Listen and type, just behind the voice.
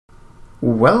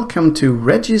Welcome to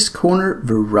Reggie's Corner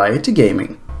Variety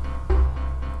Gaming.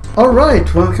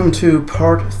 Alright, welcome to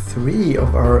part 3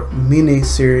 of our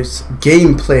mini-series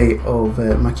gameplay of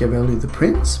Machiavelli the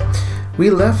Prince. We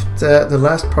left the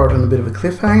last part on a bit of a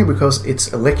cliffhanger because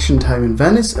it's election time in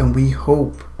Venice and we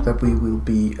hope that we will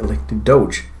be elected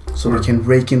Doge, so we can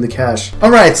rake in the cash.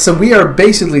 Alright, so we are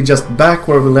basically just back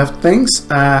where we left things.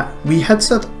 We had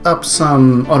set up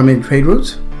some automated trade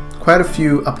routes, quite a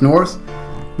few up north.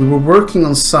 We were working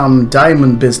on some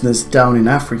diamond business down in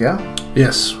Africa.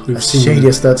 Yes, we've seen shady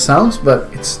as that sounds,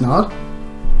 but it's not.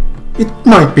 It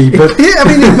might be, but I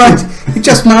mean, it might. It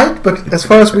just might. But as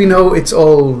far as we know, it's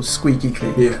all squeaky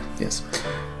clean. Yeah. Yes.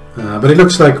 But it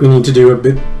looks like we need to do a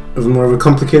bit of more of a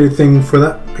complicated thing for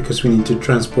that because we need to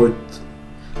transport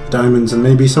diamonds and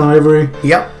maybe some ivory.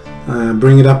 Yeah.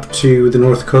 Bring it up to the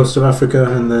north coast of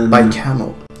Africa and then by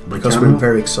camel. Because we're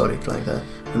very exotic like that.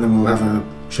 And then we'll have a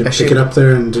ship pick it up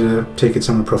there and take it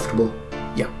somewhere profitable.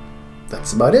 Yeah,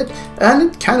 that's about it. And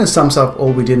it kind of sums up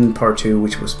all we did in part 2,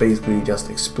 which was basically just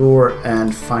explore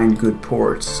and find good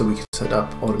ports so we can set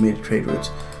up automated trade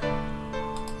routes.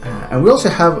 And we also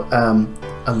have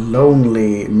a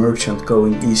lonely merchant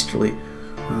going easterly.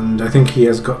 And I think he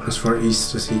has gotten as far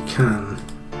east as he can.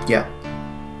 Yeah.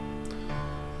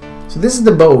 So this is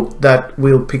the boat that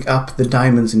will pick up the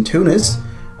diamonds in Tunis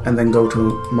and then go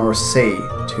to Marseille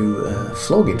to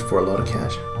flog it for a lot of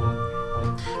cash.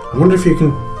 I wonder if you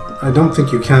can... I don't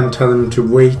think you can tell him to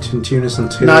wait in Tunis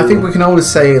until... No, I think we can only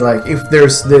say, like, if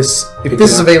there's this... If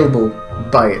this is available,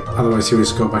 buy it. Otherwise he'll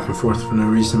just go back and forth for no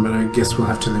reason, but I guess we'll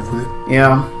have to live with it.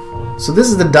 Yeah. So this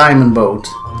is the diamond boat.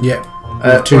 Yeah.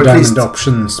 Two diamond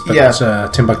options,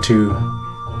 but Timbuktu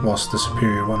was the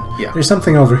superior one. Yeah. There's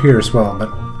something over here as well, but...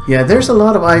 Yeah, there's a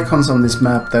lot of icons on this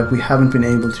map that we haven't been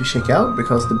able to check out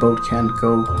because the boat can't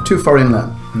go too far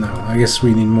inland. No, I guess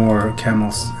we need more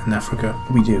camels in Africa.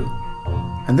 We do.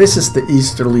 And this is the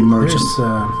easterly merchant.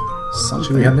 There's, something.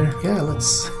 should we head there? Yeah,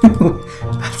 let's...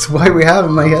 That's why we have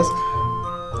him, I guess.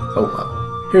 Oh,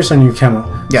 wow. Here's our new camel.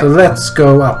 Yeah. So let's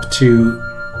go up to...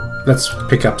 Let's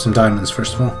pick up some diamonds,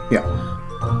 first of all. Yeah.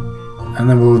 And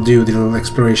then we'll do the little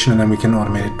exploration and then we can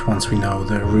automate it once we know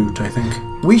the route, I think.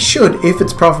 We should, if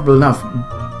it's profitable enough,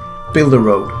 build a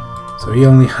road. So he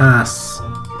only has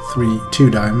 2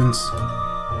 diamonds.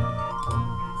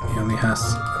 He only has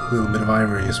a little bit of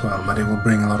ivory as well, but it will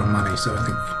bring a lot of money, so I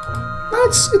think...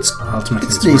 It's ultimately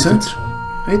it's decent.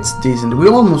 It's decent. We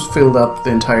almost filled up the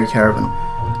entire caravan.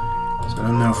 So I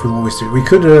don't know if we'll always do it. We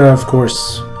could, of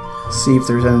course... See if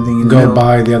there's anything in the go middle.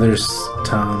 by the other's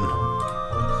town.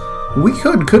 We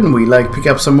could, couldn't we? Like, pick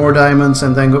up some more diamonds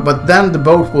and then go... But then the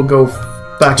boat will go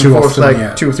back and forth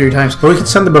like 2 or 3 times. But we could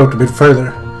send the boat a bit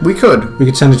further. We could. We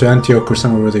could send it to Antioch or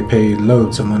somewhere where they pay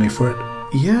loads of money for it.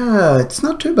 Yeah, it's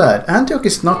not too bad. Antioch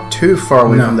is not too far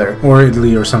away from there. Or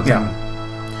Italy or something.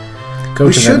 Yeah. Go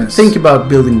we to should Venice. think about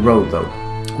building road, though.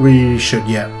 We should,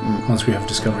 yeah. Once we have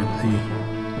discovered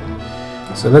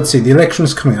the... So let's see, the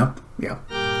election's coming up. Yeah.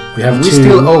 We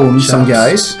still own some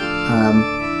guys.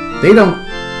 They don't...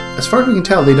 As far as we can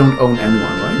tell, they don't own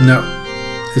anyone, right? No.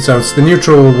 So it's the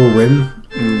neutral will win.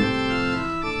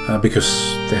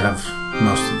 Because they have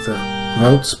most of the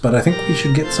votes, but I think we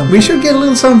should get something. We should get a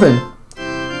little something.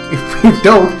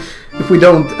 If we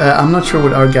don't, I'm not sure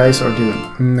what our guys are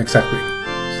doing. Exactly.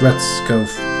 So let's go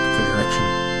for the election.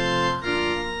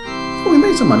 Oh, we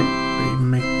made some money. We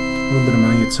make a little bit of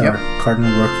money. It's our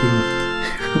cardinal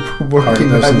working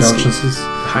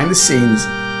behind the scenes.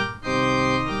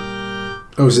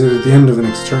 Oh, is it at the end of the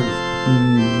next term?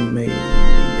 Maybe,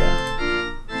 yeah.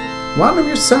 One of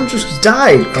your senators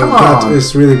died. Come on. That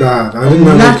is really bad. I didn't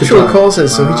know natural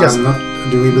causes, so he just...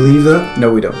 do we believe that?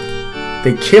 No, we don't.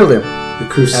 They killed him. The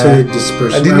crusade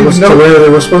dispersed. I didn't know aware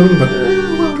there was one, but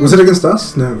was it against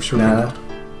us? No, sure. Nah.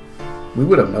 We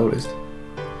would have noticed.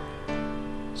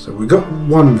 So we got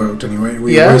 1 vote anyway.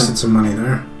 We wasted some money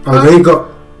there. Oh,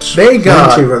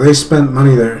 they spent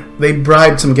money there. They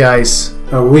bribed some guys.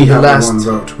 Oh, we have 1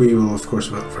 vote. We will, of course,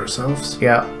 vote for ourselves.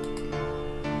 Yeah.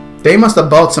 They must have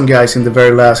bought some guys in the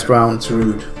very last round. It's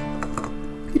rude.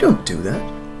 You don't do that.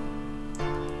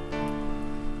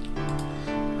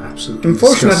 Absolutely.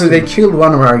 Unfortunately, disgusting. they killed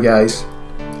one of our guys,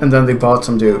 and then they bought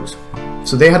some dudes.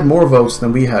 So they had more votes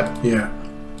than we had. Yeah.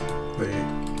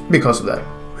 Because of that.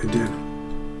 They did.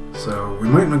 So we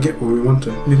might not get what we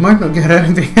wanted. We might not get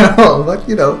anything at all, but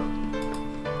you know.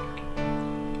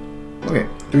 Okay.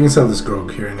 We can sell this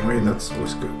grog here anyway, that's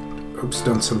always good. Oops,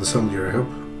 don't sell the soldier, I hope.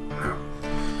 No.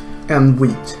 And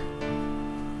wheat.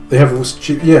 They have...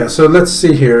 Yeah, so let's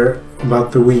see here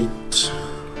about the wheat.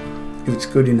 If it's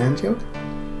good in Antioch?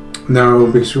 No,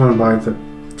 because we want to buy the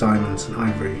diamonds and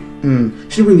ivory.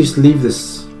 Mm. Should we just leave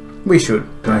this We should.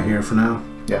 guy here for now?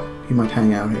 Yeah, he might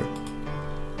hang out here.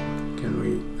 Can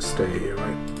we stay here,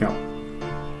 right? Yeah.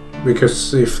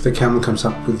 Because if the camel comes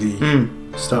up with the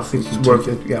stuff, we It's can worth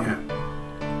take it, yeah.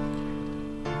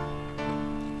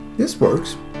 This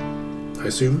works. I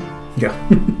assume. Yeah.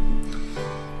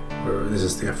 Or this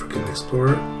is the African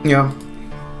explorer. Yeah.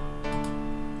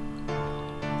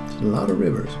 There's a lot of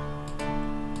rivers.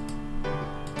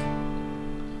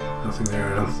 Nothing there.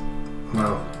 I don't.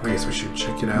 Well, I guess we should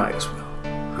check it out. Might as well.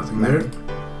 Nothing there.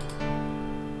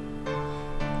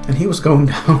 And he was going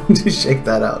down to check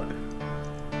that out.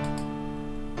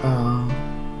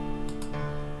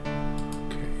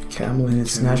 Okay. Camel in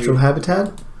its Can natural we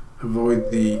habitat. Avoid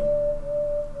the.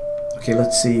 Okay,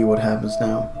 let's see what happens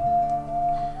now.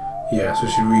 Yeah. So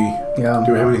should we? Yeah.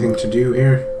 Do we have anything to do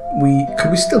here?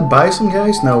 Could we still buy some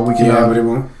guys? No, we cannot. Yeah, but it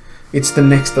won't. It's the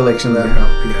next election then. Help.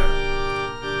 Yeah.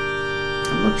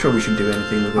 I'm not sure we should do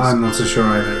anything with this. I'm not so sure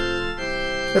either.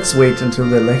 Let's wait until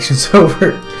the election's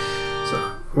over. So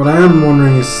what I am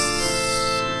wondering is,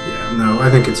 yeah, no, I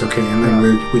think it's okay, and then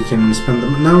we can spend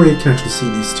them. Now we can actually see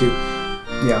these two.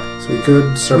 Yeah. So we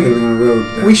could start building a road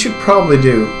there. We should probably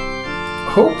do.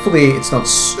 Hopefully, it's not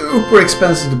super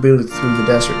expensive to build it through the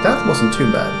desert. That wasn't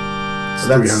too bad. It's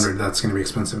So 300. That's going to be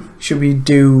expensive. Should we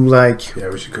do like? Yeah,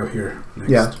 we should go here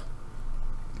next. Yeah.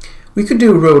 We could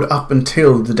do a road up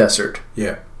until the desert,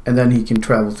 Yeah. and then he can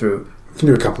travel through. We can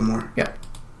do a couple more. Yeah.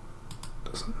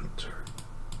 Doesn't hurt.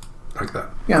 Like that.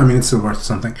 Yeah. I mean, it's still worth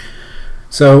something.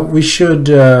 So we should.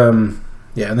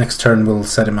 Yeah. Next turn we'll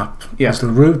set him up. Yeah. His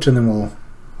little route, and then we'll.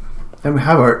 Then we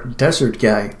have our desert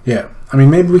guy. Yeah. I mean,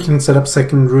 maybe we can set up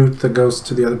second route that goes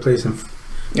to the other place and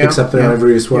picks up their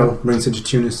ivory as well. Brings it to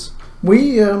Tunis.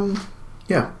 We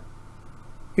yeah.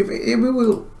 If we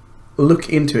will look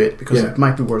into it because it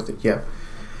might be worth it. Yeah.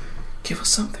 Give us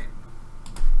something.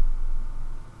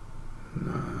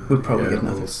 We'll probably get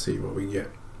nothing. We'll see what we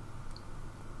get.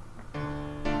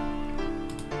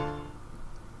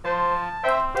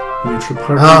 Neutral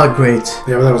party. Ah, great.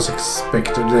 Yeah, well, that was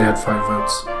expected. They had 5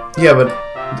 votes. Yeah, but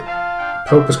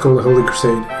Pope is called the Holy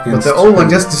Crusade against. the old one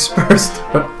just dispersed.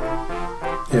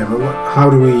 Yeah, but how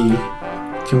do we?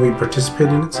 Can we participate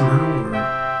in it somehow? Or?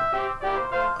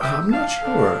 I'm not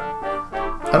sure.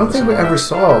 I don't think we ever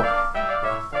saw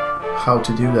how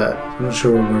to do that. I'm not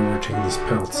sure where we're taking these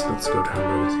pelts. Let's go down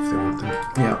roads if they want them.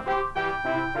 Yeah.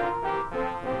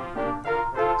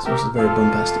 This is very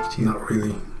bombastic to you. Not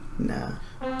really. Nah.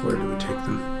 Where do we take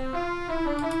them?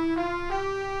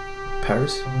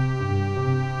 Paris?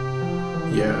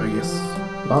 Yeah, I guess.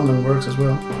 London works as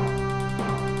well.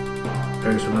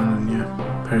 Paris or London, yeah.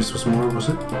 Paris was more, was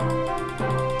it?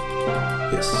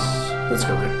 Yes. Let's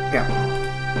go there. Yeah.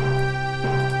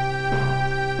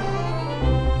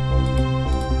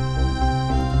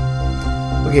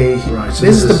 Okay, Right, so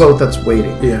this is the boat that's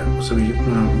waiting. Yeah, so we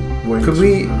wait. Could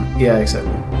we... Yeah,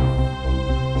 exactly.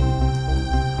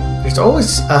 There's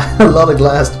always a lot of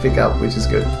glass to pick up, which is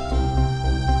good.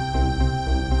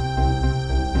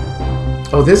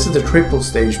 Oh, this is the triple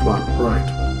staged one. Right.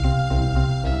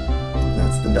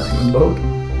 That's the diamond boat.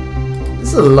 This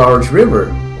is a large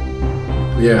river.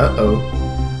 Yeah. Uh-oh.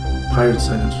 Pirate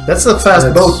sighted. That's a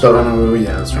fast boat, though.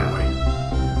 Yeah, that's right away.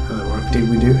 How that work? Did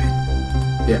we do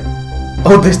it? Yeah.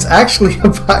 Oh, there's actually a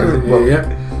pirate boat. Yeah.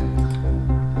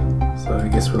 So I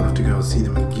guess we'll have to go see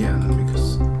them again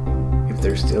because If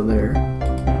they're still there.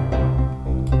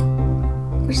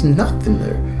 There's nothing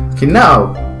there. Okay,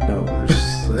 now. No.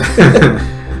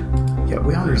 Yeah,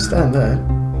 we understand that.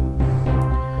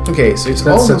 Okay, so it's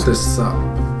let's almost... set this up.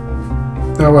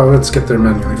 Oh well, let's get there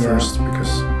manually first because.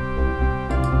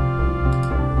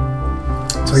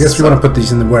 So I guess we want to put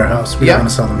these in the warehouse. We don't want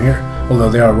to sell them here, although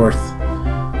they are worth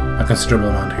a considerable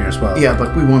amount here as well. Yeah,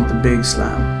 but we want the big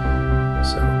slam.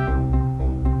 So.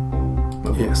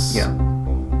 Yes. Yeah.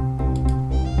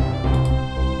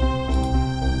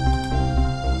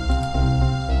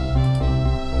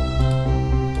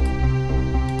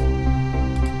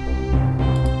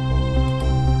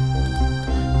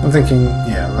 I'm thinking,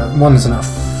 yeah, one is enough.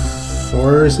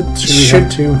 Or is it? Should we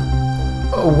have two?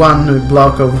 One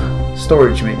block of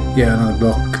storage, you mean? Yeah, another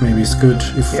block maybe is good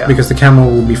because the camel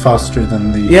will be faster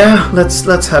than the. Yeah,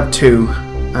 let's have two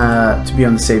to be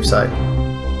on the safe side.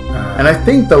 And I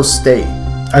think those stay.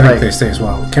 I think they stay as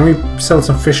well. Can we sell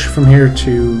some fish from here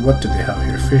to what do they have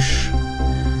here? Fish.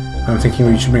 I'm thinking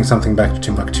we should bring something back to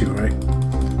Timbuktu, right?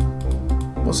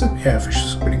 Was it? Yeah, fish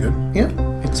is pretty good. Yeah,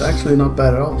 it's actually not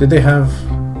bad at all. Did they have?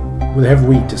 Will they have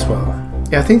wheat as well?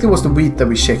 Yeah, I think it was the wheat that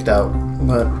we checked out,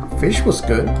 but fish was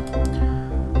good.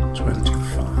 25.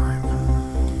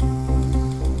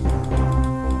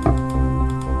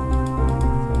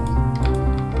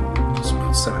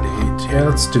 Yeah,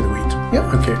 let's do the wheat.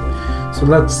 Yeah. Okay. So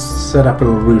let's set up a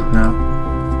little route now.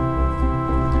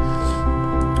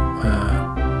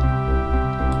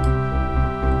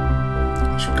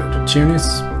 We should go to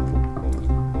Tunis.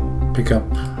 Pick up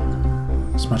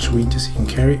as much wheat as he can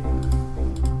carry.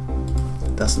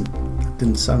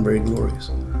 Didn't sound very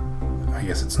glorious. I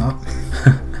guess it's not.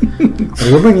 But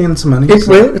we'll bring in some money.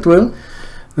 It will.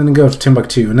 Then go to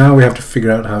Timbuktu. Now we have to figure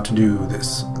out how to do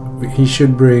this. He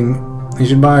should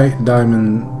buy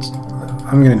diamonds.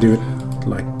 I'm gonna do it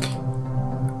like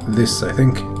this, I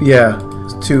think. Yeah.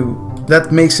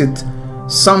 That makes it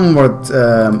somewhat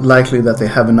likely that they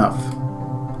have enough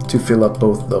to fill up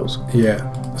both of those. Yeah.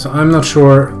 So I'm not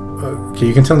sure. Okay,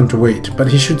 you can tell him to wait, but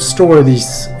he should store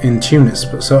these in Tunis.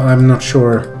 So I'm not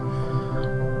sure.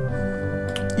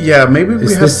 Yeah, maybe we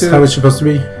Is have this to. how it's supposed to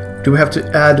be? Do we have to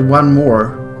add one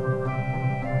more?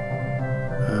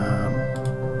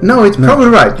 No, it's probably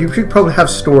right. You should probably have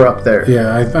store up there.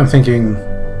 Yeah, I'm thinking.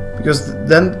 Because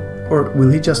then, or will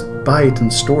he just buy it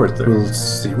and store it there? We'll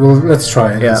see. Well, let's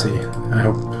try it Yeah. and see. I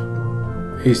hope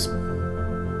he's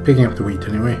picking up the wheat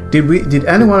anyway. Did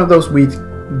any one of those wheat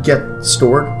get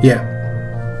stored? Yeah.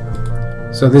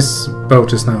 So this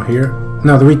boat is now here.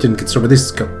 No, the wheat didn't get stored, but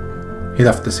this got. He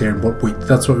left this here and bought wheat.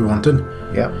 That's what we wanted.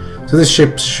 Yeah. So this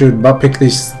ship should pick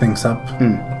these things up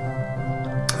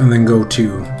and then go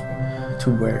to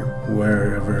where?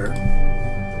 Wherever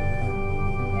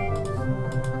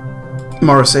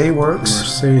Marseille works.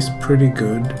 Marseille is pretty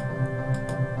good.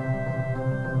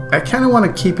 I kind of want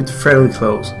to keep it fairly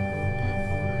close.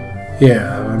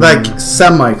 Yeah. I mean, Like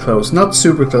semi-close, not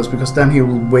super close, because then he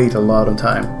will wait a lot of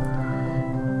time.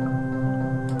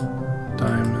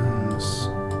 Diamonds.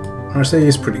 Marseille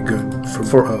is pretty good for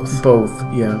both. Both,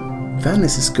 yeah.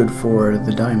 Venice is good for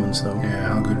the diamonds, though.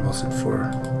 Yeah, how good was it for?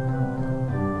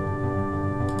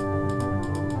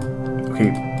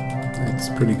 Okay. It's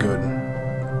pretty good.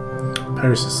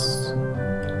 Paris is.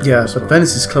 Yeah, but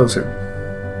Venice is closer.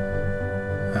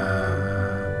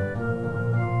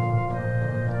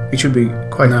 It should be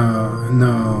quite.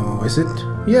 No, is it?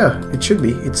 Yeah, it should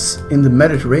be. It's in the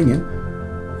Mediterranean.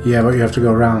 Yeah, but you have to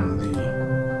go around the.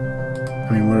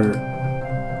 I mean, we're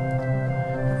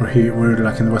here. We're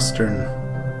like in the western.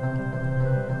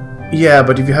 Yeah,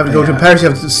 but if you have to go to Paris, you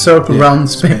have to circle around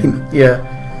Spain. Yeah.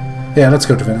 Yeah, let's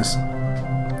go to Venice.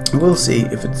 We'll see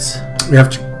if it's. We have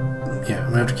to. Yeah,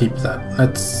 we have to keep that.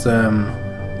 Let's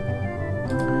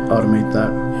automate that.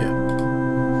 Yeah.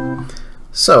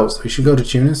 So we should go to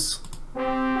Tunis.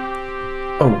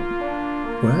 Oh.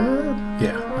 What?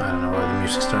 Yeah, I don't know why the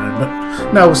music started, but.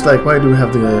 No, it's like, why do we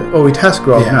have the. Oh, it has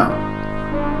grog now.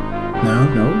 No?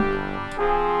 No?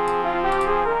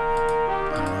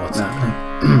 I don't know what's happening.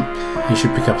 You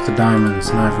should pick up the diamonds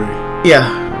and ivory.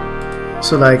 Yeah.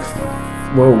 So, like.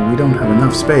 Whoa, we don't have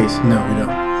enough space. No, we don't.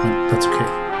 But that's okay.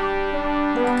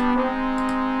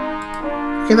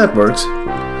 Okay, that works.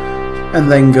 And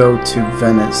then go to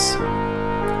Venice.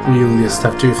 We'll just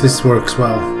have to, if this works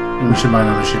well, we should buy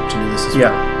another ship to do this as well.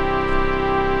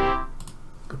 Yeah.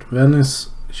 Go to Venice.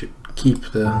 We should keep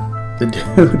the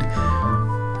dude.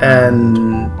 And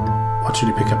what should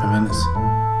you pick up in Venice?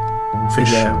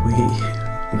 Fish. Yeah,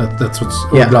 that's what's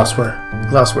glassware.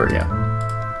 Glassware, yeah.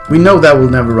 We know that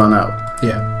will never run out.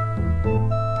 Yeah.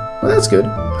 Well, that's good.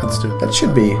 Let's do it. That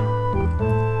should be.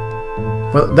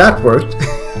 Well, that worked.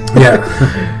 Yeah.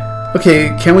 Okay,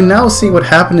 can we now see what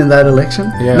happened in that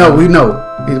election? Yeah. No, we know.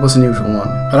 It was a neutral one.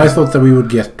 But I thought that we would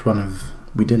get one of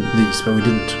We didn't. these, but we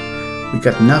didn't. We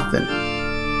got nothing.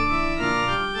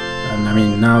 And I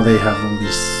mean, now they have all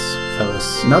these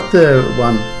fellas. Not the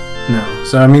one. No.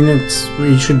 So I mean,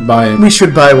 we should buy it. We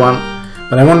should buy one.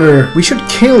 But I wonder. We should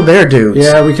kill their dudes.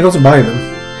 Yeah, we could also buy them.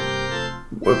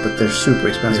 Well, but they're super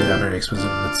expensive. Yeah, very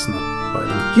expensive. Let's not buy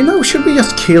them. You know, should we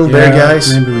just kill their guys?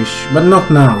 Maybe we should. But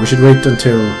not now. We should wait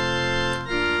until.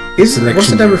 Was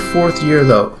it every 4th year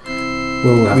though?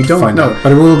 We'll have to find out.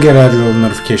 But we'll get a little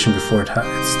notification before it's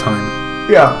time.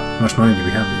 Yeah. How much money do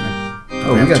we have even?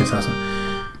 Oh, we have got 2,000.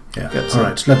 Yeah.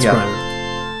 Alright, let's grab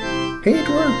it. Hey, it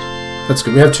worked. That's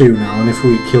good. We have 2 now, and if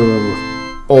we kill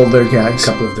all their guys, a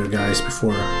couple of their guys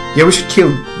before. Yeah, we should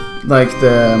kill like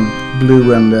the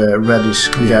blue and the reddish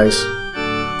guys,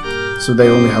 so they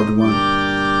only have the one.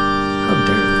 How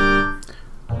dare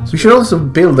they? We should also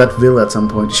build that villa at some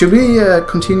point. Should we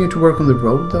continue to work on the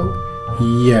road though?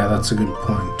 Yeah, that's a good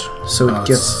point. So it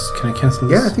gets. Can I cancel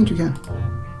this? Yeah, I think you can.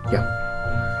 Yeah.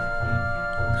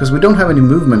 Because we don't have any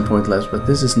movement point left, but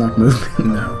this is not movement.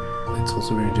 No, it's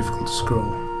also very difficult to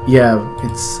scroll. Yeah,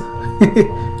 it's.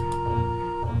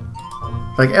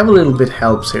 Like every little bit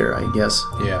helps here, I guess.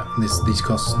 Yeah, these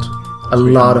cost a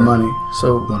lot of money.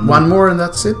 So one more and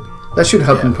that's it. That should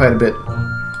help him quite a bit.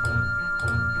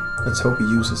 Let's hope he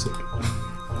uses it.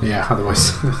 Yeah,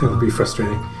 otherwise it'll be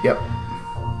frustrating. Yep.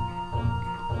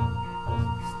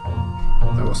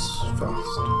 That was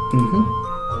fast. Mm-hmm.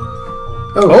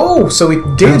 Oh, so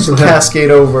it did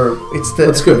cascade over. It's the.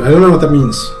 That's good. I don't know what that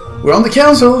means. We're on the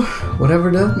council,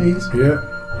 whatever that means. Yeah,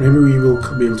 maybe we will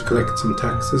be able to collect some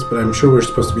taxes, but I'm sure we're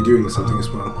supposed to be doing something as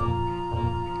well.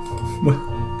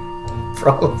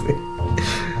 Probably.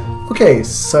 Okay,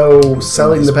 so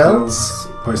selling the pelts.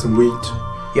 Buy some wheat.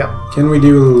 Yep. Can we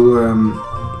do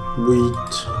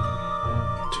wheat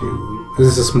to... This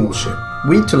is a small ship.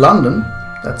 Wheat to London.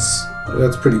 That's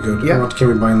pretty good. Yeah. What can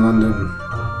we buy in London?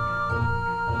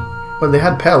 Well, they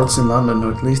had pelts in London,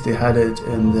 or at least they had it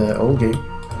in the old game.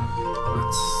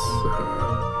 Let's go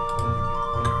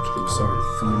to the bazaar and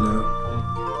find out.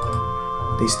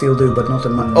 They still do, but not that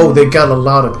much. Oh, they got a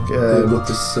lot of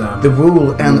the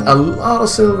wool and a lot of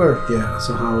silver. Yeah.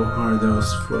 So how are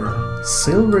those for?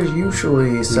 Silver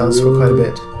usually sells for quite a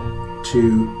bit.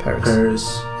 To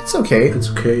Paris. It's okay. It's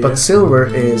okay. But silver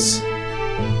is.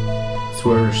 It's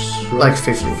worse. Right? Like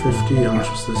 50. 50. How much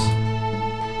was this?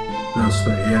 No, it's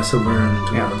 30. Yeah, silver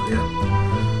and yeah.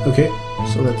 Okay.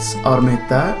 So let's automate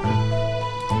that.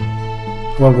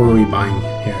 What were we buying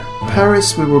here?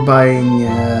 Paris, we were buying.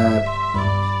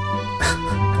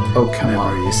 Oh, come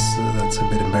on. That's a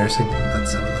bit embarrassing.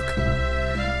 Let's have a look.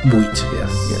 Wheat,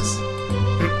 yes. Yes.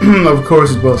 Of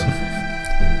course it was.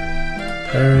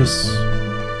 Paris,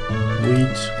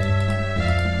 wheat.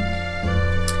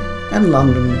 And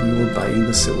London, we were buying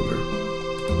the silver.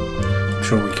 I'm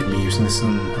sure we could be using this in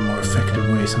a more effective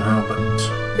way somehow, but...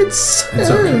 It's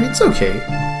okay. It's okay.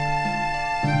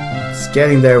 It's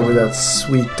getting there with that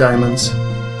sweet diamonds.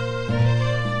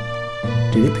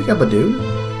 Did he pick up a dude?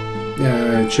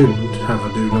 Yeah, it should have a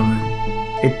dude on it.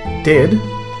 It did.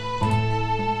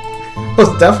 It was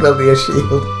definitely a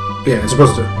shield. Yeah, it's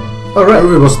supposed to. Oh, right.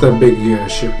 It was the big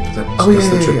ship that does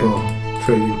the triple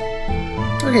trading.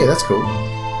 Okay, that's cool.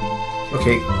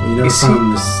 Okay, you never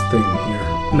found this thing here.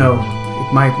 No,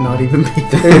 it might not even be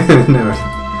there. No,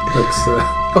 looks.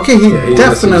 Okay, he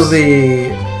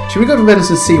definitely. Should we go to Venice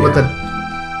and see what the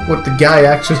guy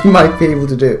actually might be able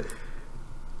to do?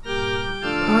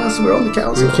 So we're on the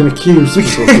council. We can accuse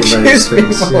people for various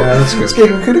things. Yeah, that's good.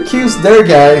 Okay, we could accuse their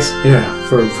guys. Yeah,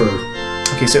 for.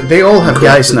 Okay, so they all have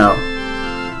guys now.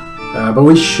 But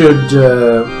we should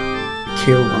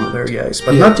kill one of their guys,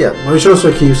 but not yet. Well, we should also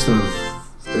accuse them of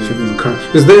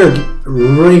because they are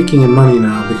raking in money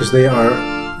now because they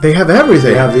have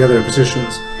everything. They have the other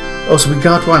positions. Oh, so we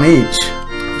got one each.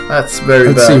 That's very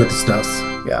bad. Let's see what this does.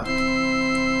 Yeah.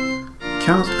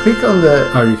 Click on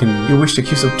the. Oh, you can. You wish to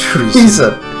accuse of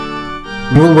treason.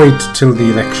 We'll wait till the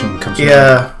election comes.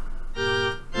 Yeah.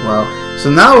 Wow. So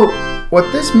now, what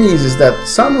this means is that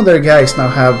some of their guys now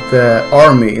have the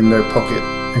army in their pocket.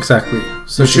 Exactly.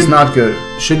 So which is not good.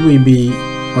 Should we be?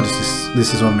 What is this?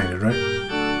 This is automated, right?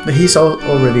 He's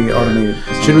already automated.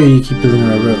 Should we keep building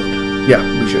our road? Yeah,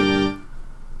 we should.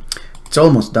 It's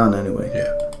almost done anyway.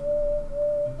 Yeah.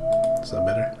 Is that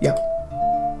better? Yeah.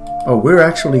 Oh, we're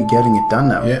actually getting it done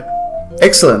now. Yeah.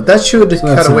 Excellent. That should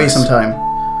cut away some time.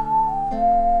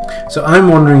 So I'm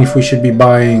wondering if we should be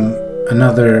buying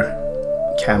another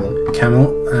camel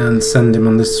and send him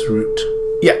on this route.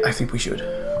 Yeah, I think we should.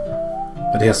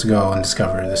 But he has to go and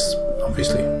discover this,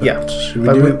 obviously. But yeah. Should we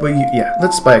do it? Yeah,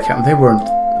 let's buy a camel. They weren't...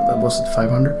 Was it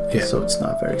 500? Yeah. So it's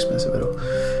not very expensive at all.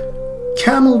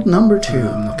 Camel number 2.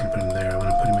 I'm not going to put him there. I want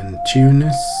to put him in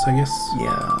Tunis, I guess.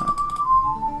 Yeah.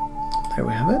 There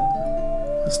we have it.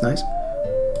 That's nice.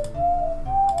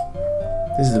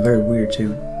 This is a very weird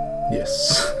tune.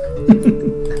 Yes.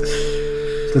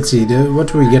 Let's see. What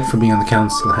do we get for being on the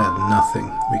council head? Nothing.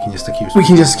 We can just accuse people. We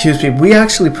can just accuse people. We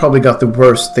actually probably got the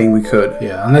worst thing we could.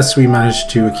 Yeah, unless we managed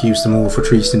to accuse them all for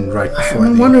treason right before.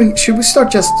 I'm wondering, should we start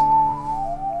just...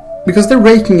 Because they're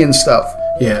raking in stuff.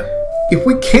 Yeah. If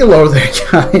we kill all their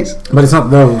guys... But it's not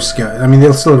those guys. I mean,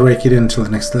 they'll still rake it in until the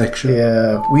next election.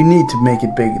 Yeah, we need to make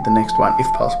it big the next one, if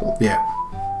possible. Yeah.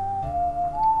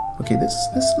 Okay, this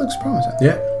looks promising.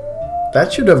 Yeah.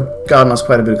 That should have gotten us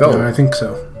quite a bit of gold. Yeah, I think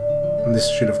so. And this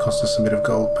should have cost us a bit of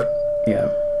gold, but...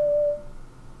 Yeah.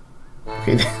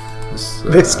 Okay,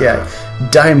 this guy.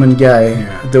 Diamond guy.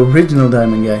 Yeah. The original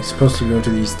diamond guy. Supposed to go to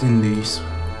the East Indies.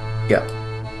 Yeah.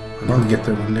 And he'll get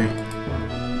there one day.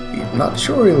 I'm not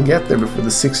sure he'll get there before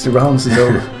the 60 rounds is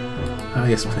over.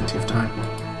 He has plenty of time.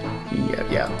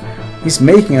 Yeah. He's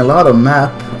making a lot of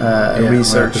map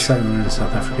research. We're in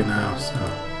South Africa now, so...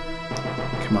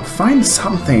 Come on, find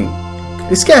something.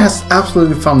 This guy has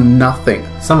absolutely found nothing.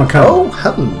 Someone come. Oh,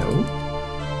 hello.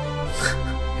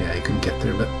 Yeah, he couldn't get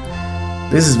there, but...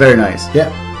 This is very nice. Yeah.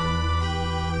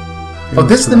 Oh,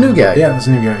 this is the new guy. Yeah, this is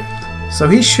the new guy. So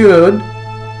he should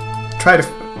try to.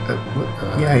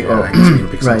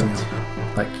 Right.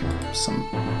 Like some.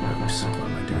 Oops, what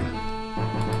am I doing?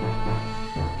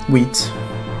 Wheat.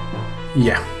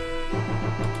 Yeah.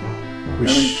 We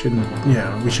shouldn't.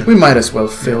 Yeah, we should. We might as well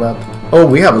fill up. Oh,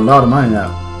 we have a lot of money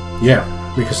now. Yeah,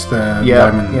 because the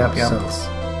diamond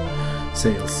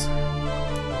sales.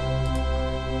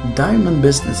 Diamond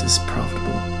business is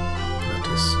profitable. That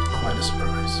is quite a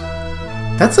surprise.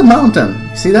 That's a mountain.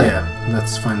 You see that? Yeah,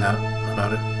 let's find out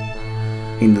about it.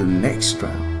 In the next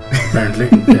round. Apparently,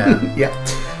 yeah. Yeah.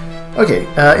 Okay,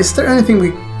 is there anything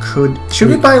we could... Should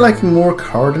we buy like more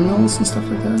cardinals and stuff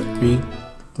like that?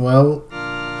 Well,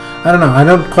 I don't know. I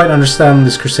don't quite understand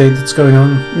this crusade that's going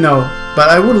on. No, but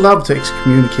I would love to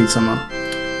excommunicate someone.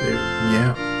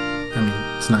 Yeah. I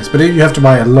mean, it's nice. But you have to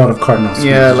buy a lot of cardinals.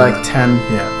 Yeah, like 10.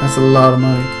 Yeah. That's a lot of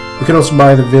money. We could also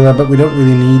buy the villa, but we don't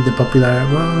really need the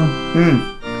popularity. Well,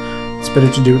 it's better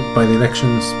to do it by the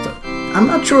elections, but... I'm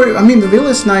not sure. I mean, the villa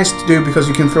is nice to do because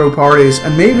you can throw parties,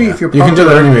 and maybe if you're popular... You can do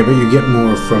that anyway, but you get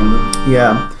more from them.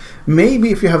 Yeah.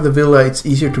 Maybe if you have the villa, it's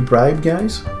easier to bribe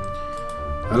guys.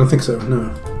 I don't think so,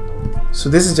 no. So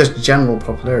this is just general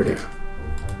popularity.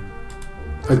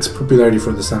 It's popularity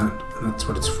for the Senate, and that's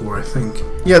what it's for, I think.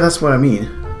 Yeah, that's what I mean.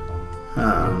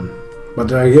 But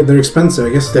they're expensive, I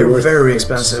guess. They're very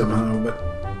expensive. Somehow, but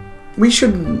we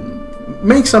should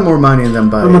make some more money and then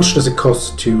buy... How much does it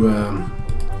cost to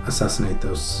assassinate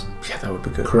those that would be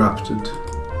good. corrupted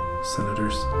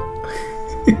senators?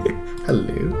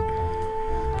 Hello.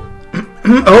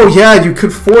 Oh yeah, you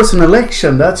could force an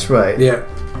election, that's right. Yeah.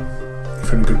 If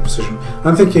you're in a good position.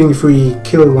 I'm thinking if we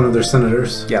kill one of their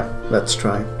senators... Yeah, let's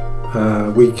try.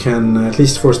 We can at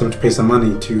least force them to pay some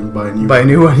money to buy a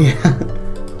new one, yeah.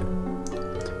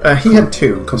 He had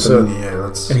 2. Yeah,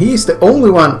 that's... And he's the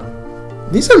only one...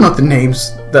 These are not the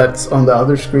names that's on the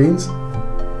other screens.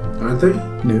 Aren't they?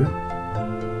 No.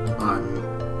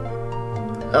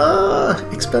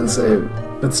 Expensive.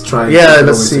 Let's try. Yeah,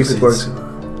 let's see if it works.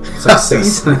 Success.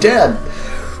 He's dead.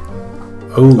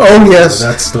 Oh yes.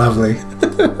 That's lovely.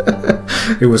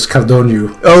 It was Caldonio.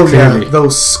 Oh clearly. yeah,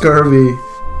 those scurvy.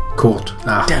 Caught.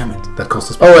 Damn it. That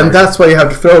cost us. Oh, and that's why you have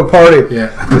to throw a party.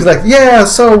 Yeah. He's like, yeah,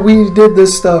 so we did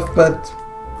this stuff, but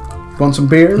want some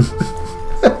beer?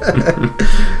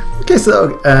 Okay,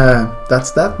 so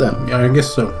that's that then. Yeah, I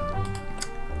guess so.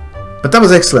 But that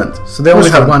was excellent. So they only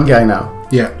have one guy now.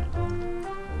 Yeah.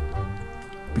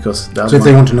 Because that so if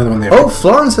they want another one, they have. Oh,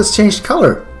 Florence has changed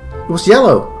color. It was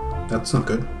yellow. That's not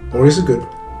good. Or is it good?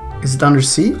 Is it under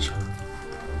siege?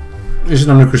 Is it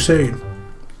under crusade?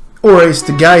 Or is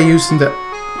the guy using the...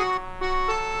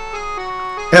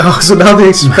 Oh, so now they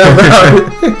expel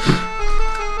out.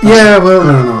 Yeah, well...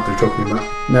 I don't know what they're talking about.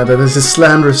 No, that is a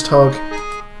slanderous talk.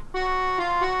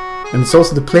 And it's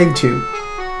also the Plague tune.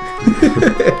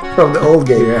 From the old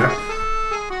game. Yeah.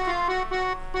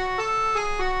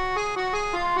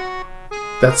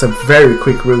 That's a very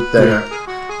quick route there. Yeah.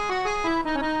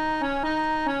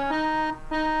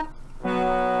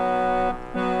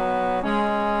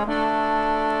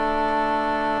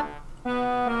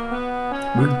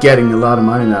 We're getting a lot of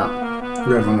money now.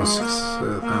 We have almost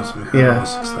 6,000. Yeah.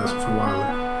 Almost 6,000 for a while.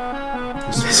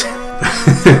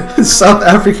 South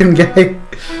African guy.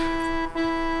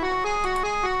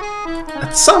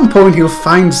 At some point he'll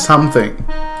find something.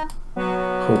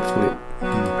 Hopefully.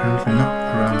 Apparently not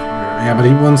around here. Yeah, but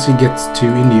once he gets to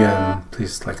India and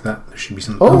places like that, there should be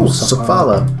some... Oh,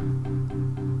 Sofala.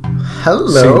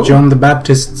 Hello. St. John the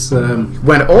Baptist's...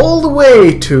 went all the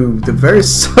way to the very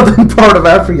southern part of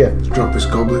Africa. Drop his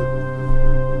goblet.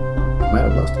 Might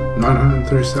have lost it.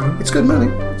 937. It's good money.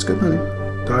 It's good money.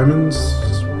 Diamonds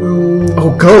will...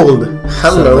 Oh, gold.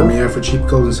 Hello. Sell them, yeah, for cheap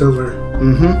gold and silver.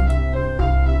 Mm-hmm.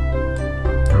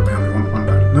 Probably only want one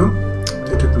diamond. No?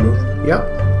 They took them both. Yep.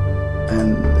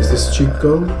 And... Is this cheap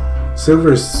gold?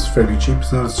 Silver is fairly cheap.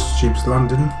 It's not as cheap as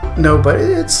London. No, but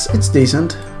it's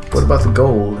decent. What about the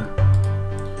gold?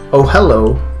 Oh,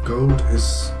 hello. Gold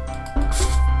is...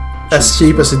 As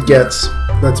cheap as it gets.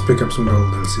 Let's pick up some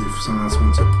gold and see if someone else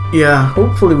wants it. Yeah,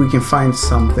 hopefully we can find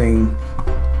something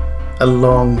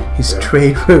along his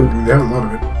trade route. They have a lot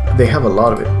of it. They have a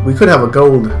lot of it. We could have a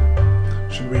gold.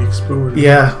 Should we explore it?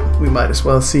 Yeah, we might as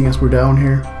well, seeing as we're down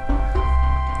here.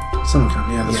 Someone can.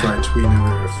 Yeah, that's right. We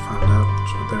never found out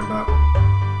what they're about.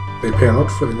 They pay a lot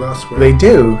for the glassware. They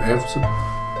do. They have some...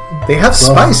 They have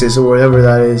spices or whatever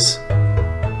that is.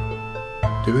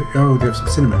 Do they? Oh, they have some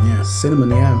cinnamon, yeah.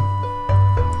 Cinnamon, yeah.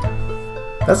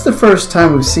 That's the first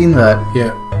time we've seen that.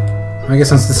 Yeah. I guess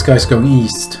since this guy's going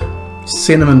east.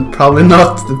 cinnamon, probably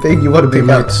not the thing you want to They pick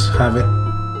might up. have it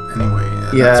anyway.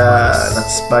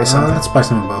 Let's buy some. Let's buy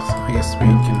some of both. I guess we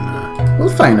can. We'll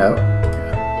find out.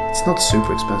 It's not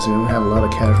super expensive. We have a lot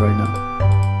of cash right now.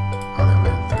 Oh, they only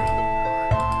have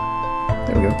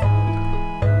 3. There we go.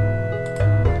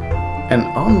 And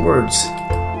onwards.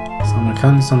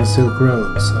 Samarkand's on the Silk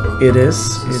Road, so It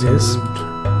is. It is.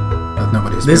 But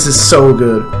nobody's. This is so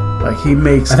good. Like he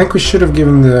makes. I think we should have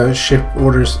given the ship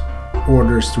orders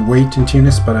to wait in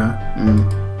Tunis, but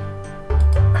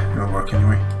it'll work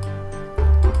anyway.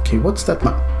 Okay, what's that?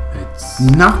 It's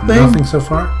Nothing. Nothing so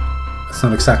far. It's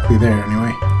not exactly there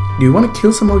anyway. Do you want to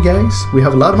kill some more guys? We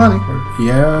have a lot of money.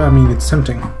 Yeah, I mean it's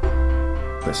tempting.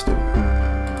 Let's do it.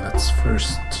 Let's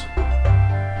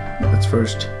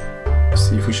first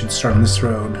see if we should start on this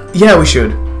road. Yeah, we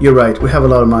should. You're right. We have a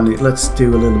lot of money. Let's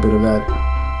do a little bit of that.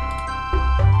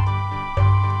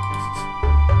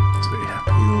 It's very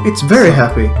happy. It's very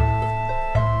happy.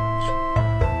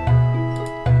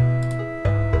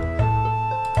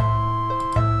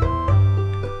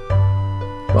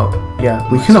 Well, yeah,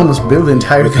 we can almost build the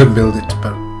entire We thing. could build it,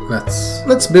 but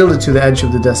let's build it to the edge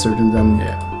of the desert and then...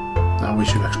 yeah. No, we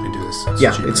should actually do this.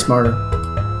 Yeah, cheaper. it's smarter.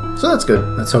 So that's good.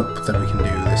 Let's hope that we can do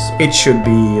this. It should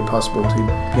be possible to...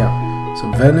 Yeah. So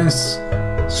Venice.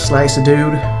 Slice a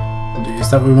dude. Is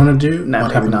that what we want to do? No,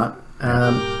 What maybe happened?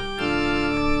 not.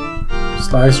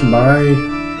 Slice and buy.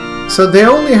 So they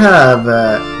only have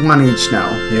one each now.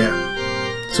 Yeah.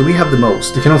 So we have the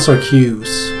most. We can also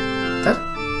accuse. That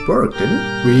worked, didn't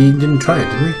it? We didn't try it,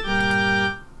 did we?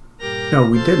 No,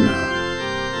 we didn't.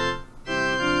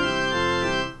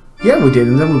 Yeah, we did,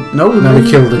 and then we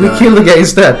killed the guy. We killed the guy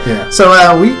instead. Yeah. So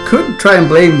we could try and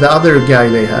blame the other guy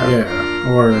they have. Yeah.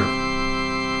 Or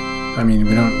I mean,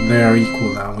 we don't. They are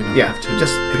equal now. We don't Yeah. have to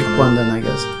Just pick one then, I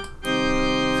guess.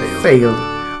 fail. Failed.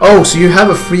 Oh, so you have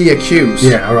a free accuse.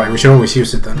 Yeah. All right. We should always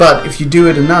use it then. But if you do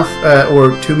it enough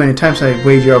or too many times, I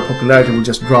wager our popularity will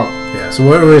just drop. Yeah. So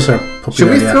where is our popularity? Should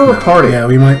we throw a now? party? Yeah,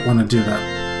 we might want to do that.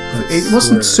 It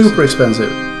wasn't super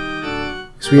expensive.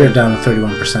 So we are down to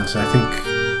 31%. So I think.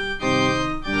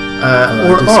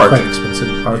 Or it's art. quite expensive.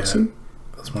 Artsy? Yeah,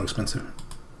 that's more expensive.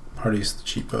 Party is the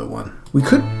cheaper one. We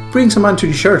could bring someone to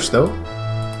the church, though.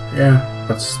 Yeah.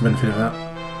 What's the benefit of that?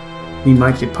 We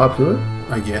might get popular.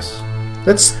 I guess.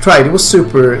 Let's try it. It was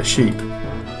super cheap.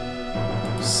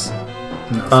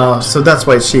 No, So that's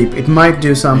why it's cheap. It might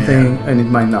do something and it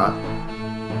might not.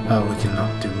 we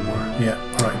cannot do more. Yeah.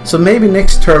 All right. So maybe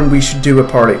next turn we should do a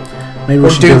party. Maybe Or we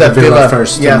should do do that that villa villa.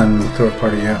 first, Yeah. and then throw a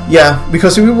party. Yeah. Yeah,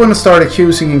 because if we want to start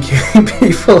accusing and killing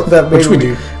people, that Which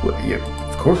maybe we do. Well, yeah,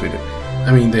 of course we do.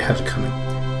 I mean, they had to come in.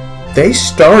 They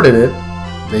started it.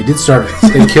 They did start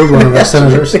it. They killed one of our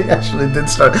senators. They actually did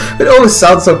start. It always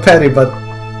sounds so petty, but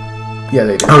yeah,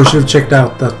 they did. Oh, we should have checked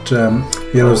out that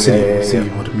yellow city. yeah, See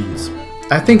yeah. what it means.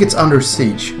 I think it's under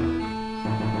siege.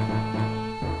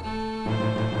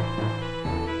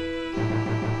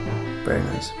 Very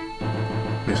nice.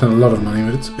 We spent a lot of money,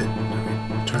 but it's a bit.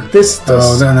 Turn. This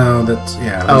does. Oh no, that's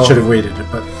yeah. We Oh. should have waited,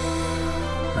 but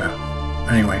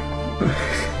anyway.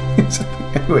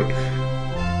 Anyway,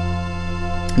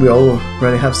 we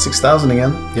already have 6,000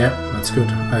 again. Yeah, that's good.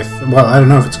 Well, I don't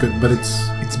know if it's good, but it's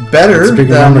Better It's a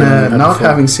bigger than number than we had not before.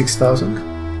 having 6,000.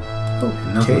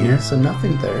 nothing Okay, here. so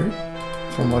nothing there,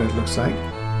 from what it looks like.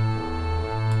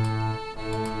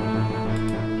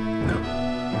 No.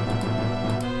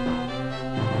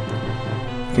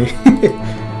 Okay.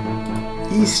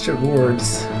 East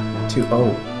rewards to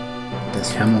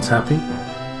this Camel's happy,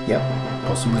 Yep.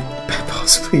 possibly.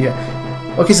 Possibly,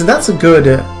 yeah. Okay, so that's a good.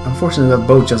 Unfortunately, that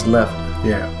boat just left.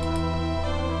 Yeah.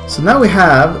 So now we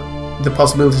have the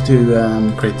possibility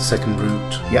to. Create the second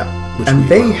route. Yeah. Which And we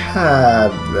they will.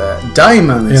 have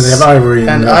diamonds. Yeah, they have ivory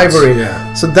and nuts, ivory.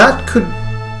 Yeah. So that could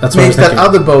That's what I make was that thinking.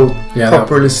 other boat Yeah,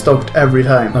 properly stocked every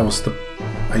time. That was the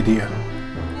idea.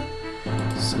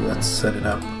 So let's set it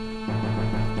up.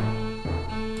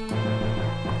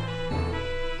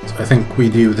 So I think we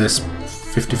do this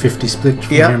 50-50 split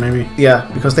from Yeah. here, maybe. Yeah,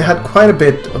 because they had quite a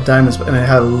bit of diamonds and they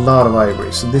had a lot of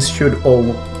ivory. So this should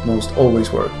almost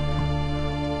always work.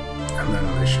 And then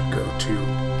they should go to.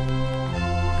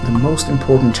 The most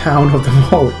important town of them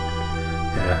all.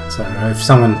 Yeah. So if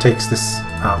someone takes this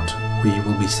out, we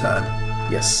will be sad,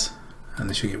 Yes. and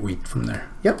they should get wheat from there.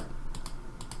 Yep.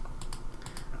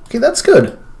 Okay, that's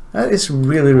good. That is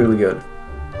really, really good.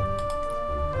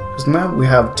 Because now we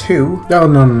have 2, No,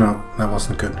 no, that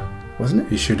wasn't good. wasn't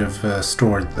it? You should have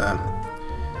stored the.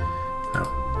 No.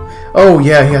 Oh,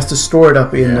 yeah, he has to store it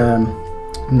up in, Yeah.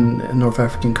 in North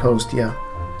African coast, yeah.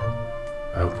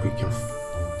 I hope we can.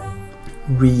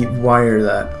 Rewire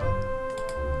that.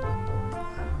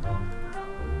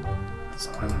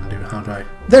 That's what I want to do. How do I...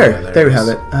 There, Yeah, there it we is. have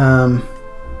it.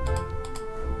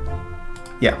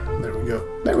 Yeah, There we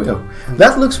go. there we go.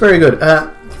 That looks very good.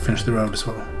 Finish the road as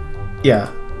well. Yeah.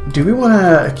 Do we want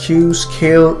to accuse,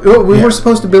 kill? Oh, we Yeah. were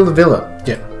supposed to build a villa.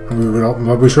 Yeah.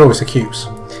 We should always accuse.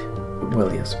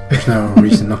 Well, yes. There's no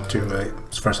reason not to,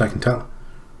 as far as I can tell.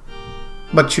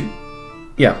 But should...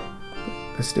 Yeah.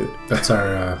 Let's do it. That's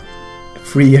our...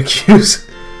 Free accuse.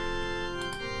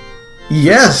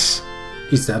 Yes!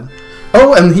 he's dead.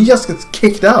 Oh, and he just gets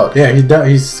kicked out. Yeah,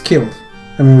 he's killed.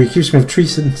 I mean, we accused him of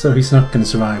treason, so he's not going to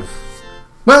survive.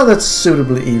 Well, that's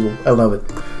suitably evil. I love it.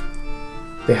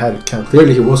 They had it counted.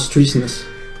 Clearly he was treasonous.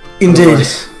 Indeed.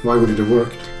 Otherwise, why would it have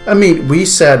worked? I mean, we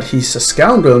said he's a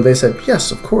scoundrel, and they said,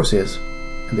 yes, of course he is.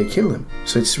 And they killed him.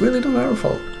 So it's really not our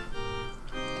fault.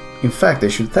 In fact, they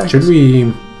should thank us.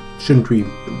 Shouldn't we?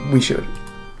 We should.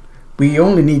 We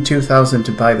only need 2,000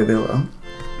 to buy the villa.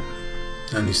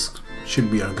 And he should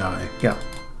be our guy. Yeah.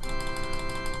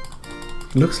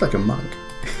 He looks like a monk.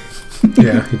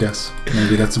 Yeah, he does.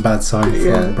 Maybe that's a bad sign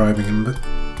Yeah. for bribing him, but...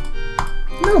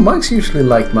 No, monks usually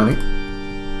like money.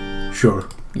 Sure.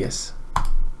 Yes.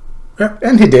 Yeah.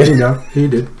 And he did. Yeah, he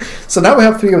did. So now we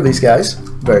have 3 of these guys.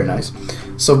 Very nice.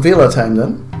 So villa time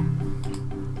then.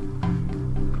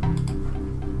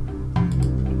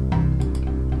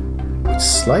 It's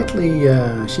slightly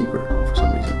cheaper for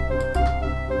some reason.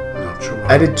 Not sure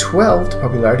why. I did 12 to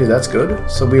popularity, that's good.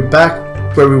 So we're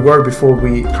back where we were before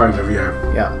we... Kind of, yeah.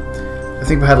 Yeah. I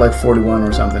think we had like 41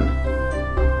 or something.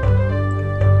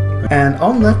 And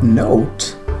on that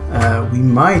note, we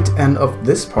might end off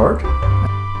this part.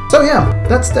 So yeah,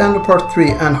 that's the end of part 3,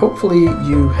 and hopefully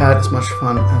you had as much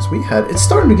fun as we had. It's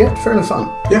starting to get fairly fun.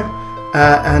 Yeah.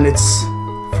 And it's,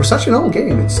 for such an old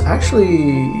game, it's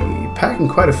actually packing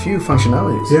quite a few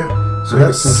functionalities. Yeah. So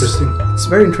that's interesting. It's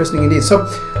very interesting indeed. So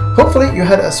hopefully you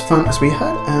had as fun as we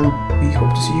had, and we hope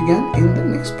to see you again in the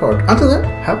next part. Until then,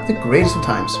 have the greatest of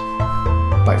times.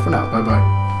 Bye for now.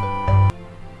 Bye-bye.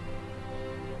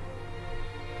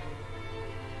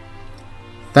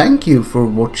 Thank you for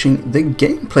watching the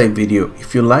gameplay video.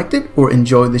 If you liked it or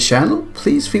enjoyed the channel,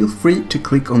 please feel free to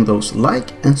click on those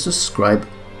like and subscribe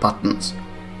buttons.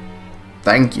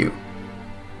 Thank you.